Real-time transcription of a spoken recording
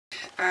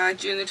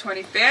June the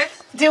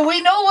 25th. Do we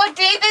know what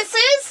day this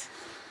is?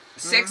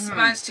 6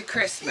 months to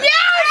Christmas. Yes!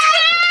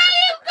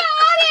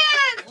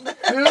 You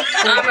got it!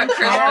 I'm a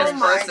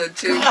Christmas person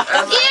too. Yay!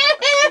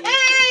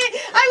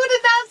 I would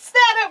announce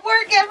that at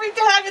work every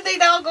time and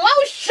they'd all go,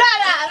 oh, shut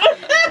up!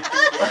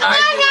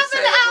 I have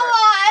an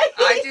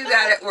ally! I do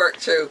that at work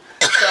too.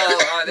 So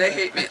they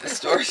hate me at the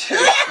store too.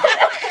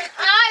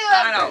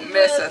 I don't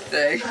miss a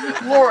thing.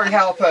 Lord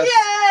help us.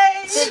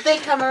 Yay! Did they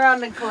come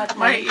around and collect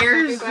My money?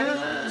 ears.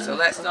 So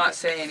let's not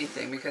say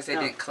anything because they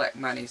didn't collect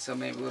money, so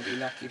maybe we'll be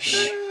lucky for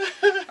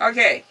that.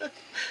 Okay.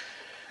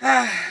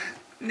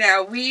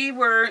 Now, we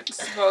weren't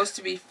supposed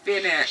to be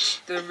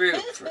finished the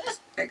route,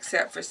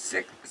 except for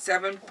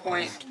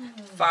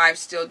 7.5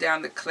 still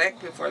down the click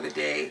before the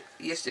day,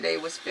 yesterday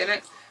was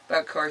finished. But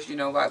of course, you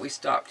know what, we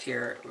stopped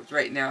here.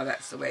 Right now,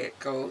 that's the way it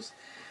goes.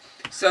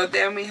 So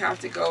then we have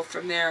to go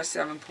from there,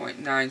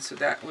 7.9, so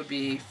that would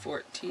be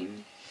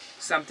 14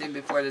 something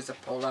before there's a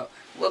pullout.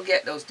 We'll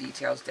get those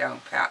details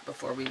down pat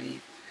before we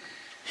leave.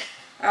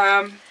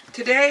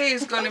 Today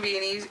is going to be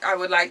an easy, I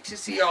would like to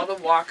see all the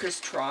walkers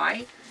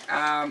try.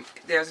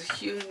 There's a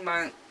huge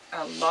amount,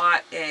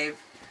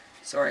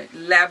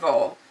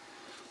 level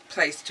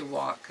place to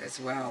walk as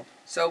well.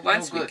 So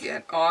once we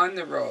get on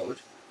the road,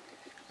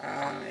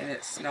 and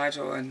it's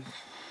Nigel and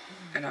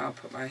I'll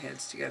put my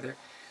heads together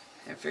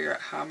and figure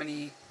out how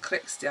many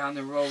clicks down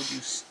the road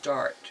you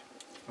start.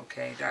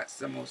 Okay, that's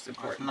the most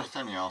important. If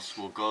nothing else,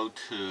 we'll go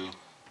to...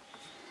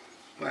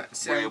 What,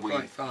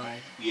 7.5?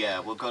 Yeah,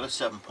 we'll go to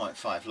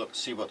 7.5. Look,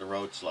 see what the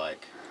road's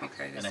like.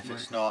 Okay, and if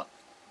it's not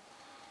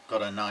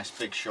got a nice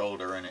big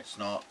shoulder and it's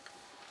not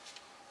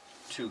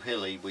too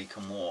hilly, we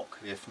can walk.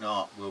 If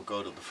not, we'll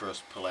go to the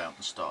first pull out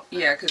and stop there.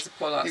 Yeah, because the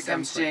pull out. Here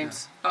comes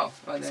James. Oh,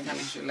 well then we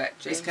should let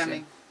James He's coming.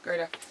 in.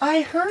 Gerda.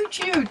 I heard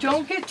you.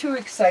 Don't get too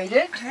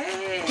excited.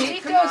 Hey, He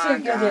come doesn't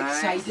on, get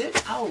guys.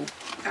 excited. Oh.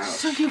 Ouch.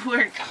 So you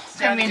weren't Come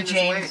standing in, in his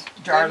James, way.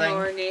 darling. Good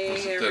morning,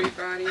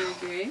 everybody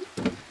again.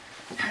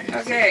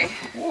 Okay,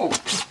 Whoa.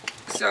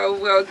 so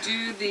we'll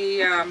do the,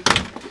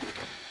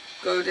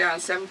 go down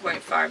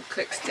 7.5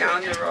 clicks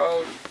down the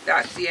road.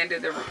 That's the end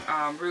of the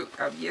route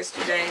of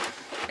yesterday,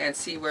 and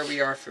see where we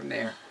are from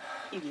there.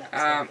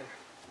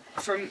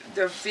 From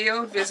the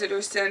Field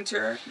Visitor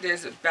Center,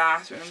 there's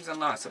bathrooms and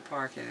lots of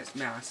parking. It's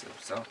massive,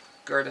 so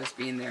Gerda's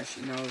been there.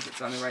 She knows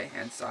it's on the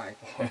right-hand side.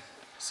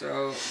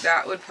 So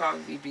that would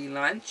probably be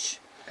lunch,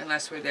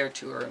 unless we're there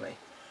too early.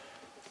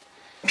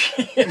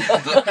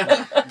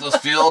 Does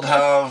Field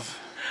have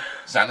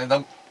sandy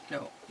dump?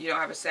 No, you don't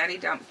have a sandy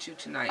dump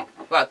tonight.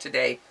 Well,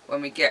 today,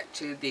 when we get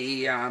to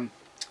the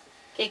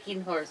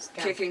Kicking Horse.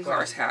 Kicking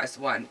Horse has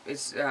one.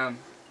 It's,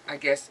 I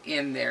guess,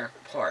 in their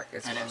park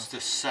as well. And it's the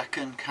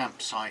second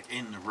campsite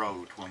in the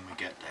road when we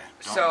get there.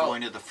 Don't So- go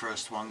into the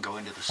first one, go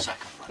into the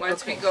second one.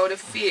 Once we go to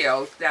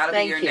Field, that'll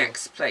Thank be your you.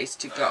 next place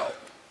to go.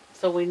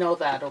 So we know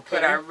that, okay?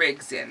 Put our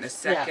rigs in, the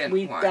second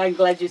one. I'm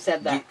glad you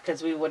said that,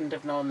 because we wouldn't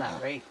have known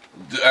that, right?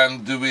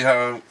 And do we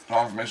have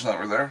confirmation that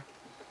we're there?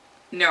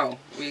 No,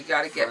 we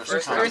got to get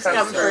First first come,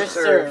 come, first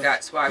served. served.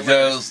 That's why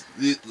Because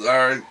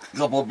our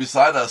couple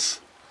beside us,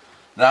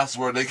 that's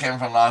where they came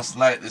from last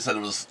night. They said it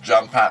was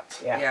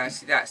jam-packed. yeah,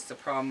 see, that's the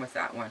problem with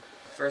that one.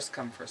 First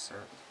come, first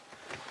served.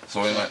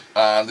 So we went,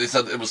 they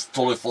said it was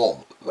totally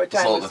full. What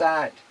time so was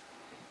that?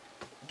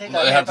 They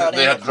had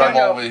to drive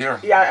all the way here.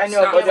 Yeah, I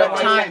know, It's but not what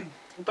the time?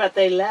 But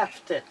they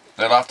left it.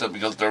 They left it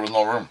because there was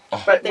no room.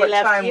 Oh. But They what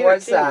left time here,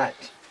 was too. that?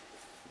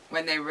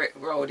 When they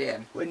rode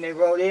in. When they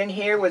rode in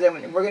here? We're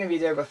going to be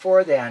there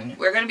before then.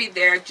 We're going to be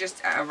there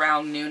just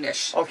around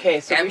noonish. Okay,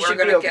 so And we we're should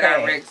going be to get our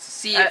okay. rigs,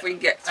 see if we can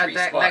get three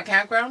At spots. that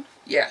campground?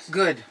 Yes.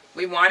 Good.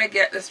 We want to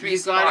get the three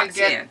You gotta spots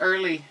get in.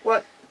 early.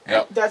 What?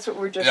 Yep. That's what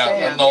we're just Yeah,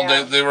 saying. no,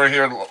 yeah. they were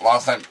here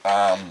last night.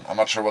 I'm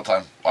not sure what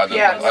time. I didn't.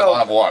 Yeah, I no. don't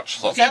have a watch.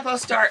 So. People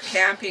start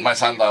camping My at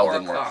sundial 4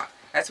 didn't work. o'clock.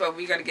 That's why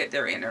we're going to get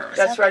there in early.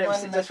 That's right. the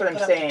one That's what I'm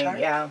that put up the saying. tarp?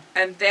 Yeah.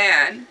 And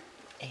then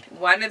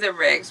one of the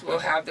rigs will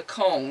have the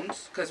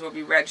cones, because we'll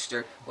be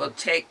registered. We'll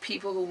take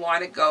people who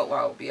want to go,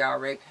 well, it'll be our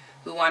rig,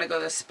 who want to go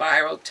the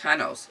spiral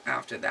tunnels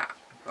after that.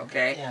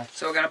 Okay? Yeah.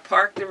 So we're going to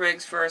park the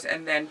rigs first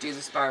and then do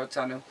the spiral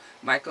tunnel.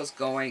 Michael's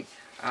going,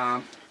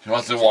 He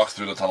wants to walk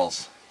through the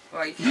tunnels.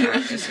 well, you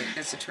can't.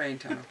 It's a train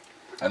tunnel.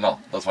 I know.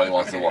 That's why he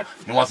wants to walk.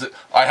 He wants to.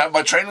 I have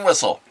my train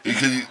whistle. You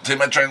can take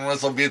my train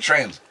whistle via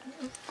train.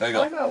 There you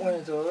I go. got one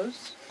of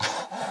those.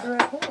 They're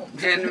at home.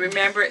 And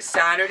remember, it's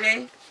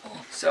Saturday,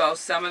 so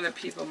some of the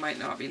people might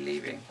not be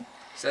leaving.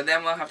 So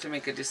then we'll have to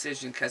make a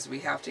decision because we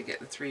have to get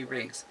the 3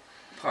 rigs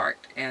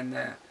parked and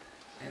the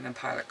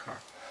pilot car.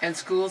 And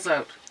school's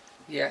out.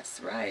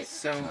 Yes, right.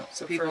 So,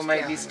 So people first might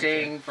camping be weekend.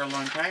 staying for a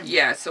long time.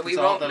 Yeah, so we It's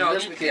all won't the know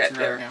little till we kids get right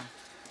there. now.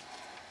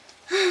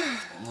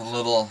 The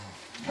little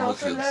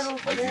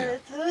kids like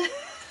you.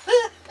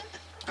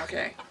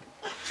 Okay.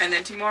 And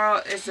then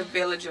tomorrow is the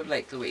village of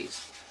Lake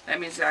Louise. That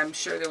means I'm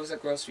sure there was a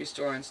grocery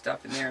store and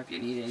stuff in there if you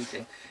need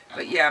anything.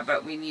 But yeah,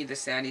 but we need the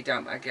sandy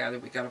dump. I gather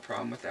we got a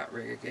problem with that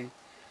rig again.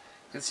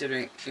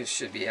 Considering it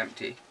should be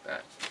empty.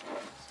 But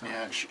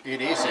Yeah,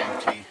 it is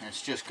empty.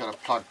 It's just got a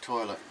plug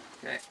toilet.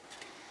 okay.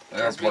 They're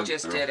Because we plugged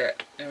just through. did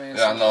it. I mean,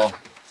 Yeah, so- no.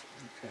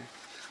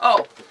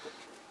 Oh,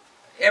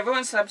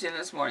 everyone slept in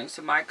this morning,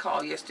 so my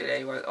call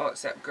yesterday was,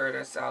 except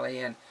Gerda, Sally,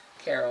 and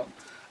Carol.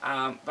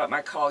 But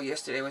my call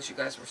yesterday was you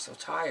guys were so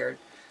tired.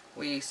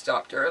 We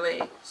stopped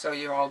early, so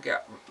you all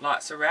get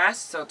lots of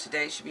rest. So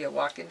today should be a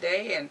walking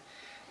day, and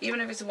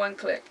even if it's one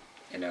click,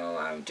 you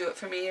know, do it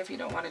for me if you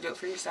don't want to do it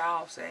for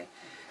yourselves, eh?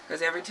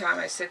 Because every time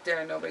I sit there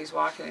and nobody's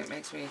walking, it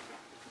makes me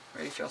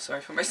really feel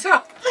sorry for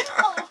myself.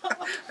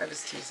 I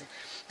was teasing.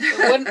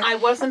 I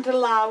wasn't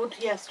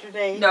allowed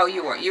yesterday. No,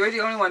 you weren't. You were the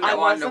only one that I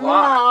wanted to wasn't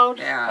walk. allowed.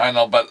 Yeah. I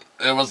know, but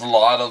it was a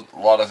lot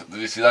of. Did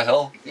you see that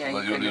hill? Yeah,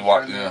 That you couldn't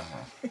walked. have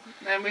Yeah. done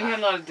And we had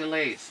a lot of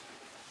delays.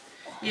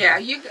 Yeah,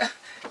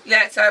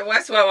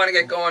 that's why I want to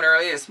get going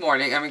early this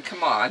morning. I mean,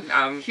 come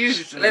on.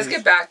 Huge Let's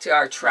get back to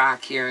our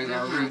track here and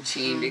our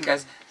routine,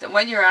 because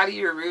when you're out of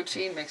your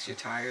routine, it makes you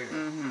tired,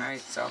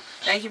 right? So,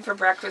 thank you for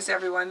breakfast,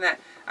 everyone that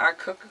are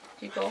cook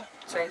people.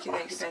 Thank you.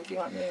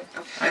 Okay.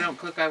 I don't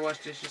cook, I wash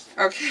dishes.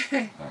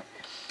 Okay.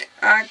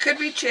 Could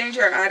we change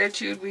our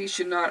attitude? We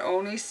should not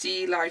only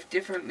see life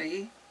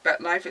differently, but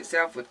life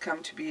itself would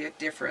come to be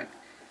different.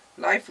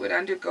 Life would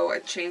undergo a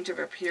change of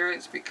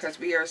appearance because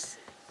we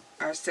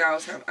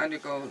ourselves have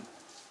undergone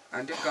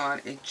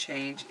a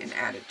change in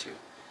attitude.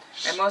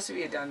 And most of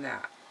you have done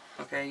that.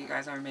 Okay, you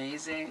guys are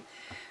amazing.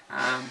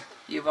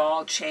 You've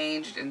all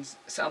changed in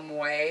some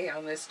way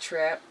on this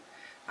trip.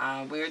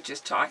 We were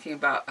just talking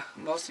about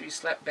most of you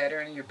slept better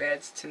in your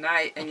beds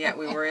tonight, and yet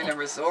we were in a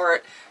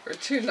resort for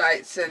 2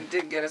 nights and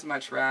didn't get as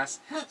much rest.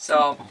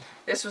 So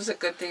this was a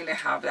good thing to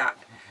have that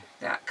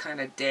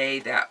kind of day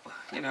that,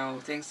 you know,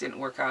 things didn't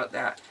work out,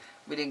 that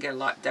we didn't get a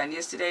lot done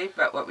yesterday,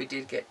 but what we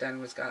did get done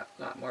was got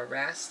a lot more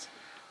rest.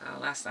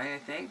 Last night, I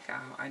think.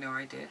 I know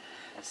I did.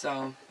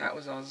 So that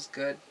was always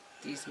good.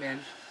 These men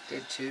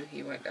did too.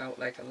 He went out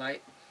like a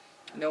light.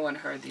 No one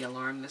heard the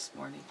alarm this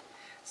morning.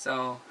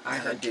 So I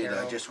heard did.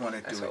 Cheryl. I just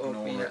wanted That's to what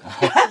woke me ignore it.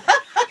 up.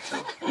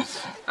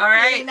 All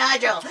right.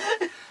 Nigel.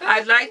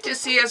 I'd like to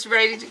see us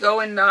ready to go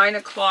in 9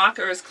 o'clock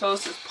or as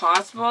close as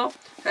possible,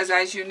 because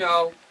as you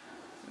know,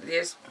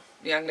 these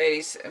young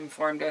ladies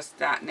informed us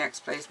that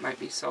next place might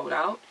be sold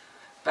out.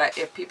 But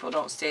if people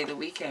don't stay the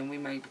weekend, we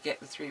might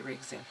get the 3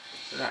 rigs in.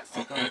 So that's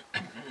the goal.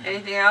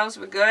 Anything else?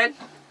 We're good?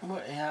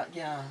 Well,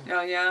 yeah.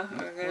 Oh yeah,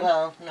 we're good.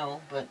 Well,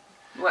 no, but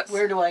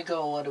where do I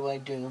go? What do I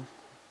do?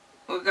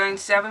 We're going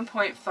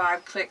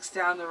 7.5 clicks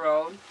down the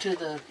road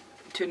to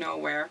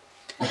nowhere.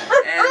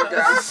 And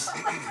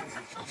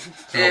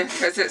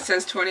because it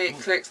says 28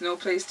 clicks, no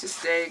place to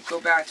stay. Go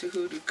back to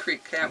Hoodoo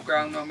Creek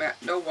Campground.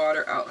 No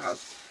water,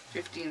 outhouse,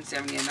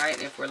 $15.70 a night.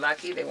 And if we're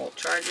lucky, they won't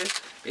charge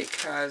us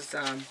because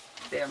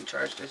they haven't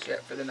charged us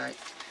yet for the night.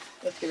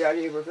 Let's get out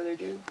of here before they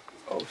do.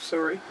 Oh,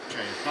 sorry.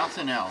 Okay, if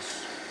nothing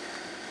else,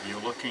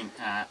 you're looking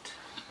at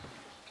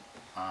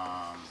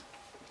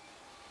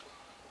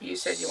You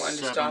said you wanted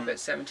to stop at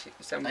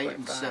 7.5. 8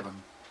 and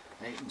 7.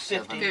 8 and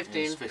 7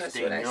 15. is That's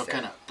 15. what I You're looking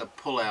said. at the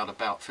pull out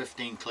about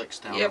 15 clicks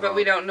down Yeah, the road. but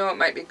we don't know. It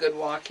might be good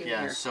walking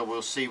Yeah, here so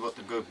we'll see what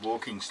the good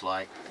walking's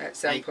like.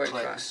 at 8 7.5.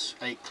 clicks.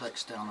 8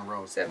 clicks down the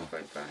road.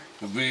 7.5.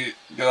 If we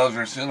get out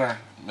here sooner,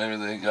 maybe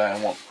the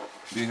guy won't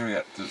be here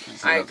yet.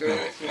 I agree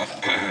with you.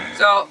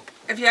 So,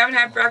 if you haven't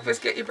had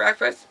breakfast, get your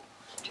breakfast.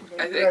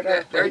 I think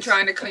that they're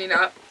trying to clean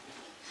up.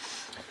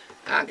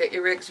 Get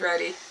your rigs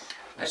ready.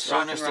 As Let's soon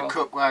rock as and the roll.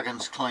 cook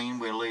wagon's clean,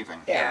 we're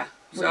leaving. Yeah.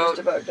 We're So, just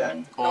about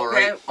done. Or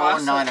Okay, 8 or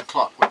awesome. 9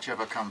 o'clock,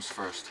 whichever comes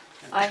first.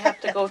 I have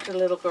to go to the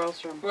little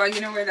girl's room. well, you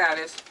know where that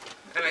is.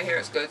 And I hear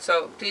it's good.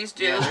 So, please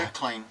do. Yeah, they're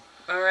clean.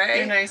 All They're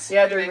right. nice.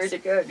 Yeah, they're nice. really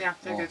good. Yeah,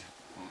 they're good.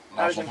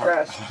 I was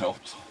impressed.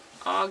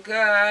 All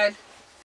good.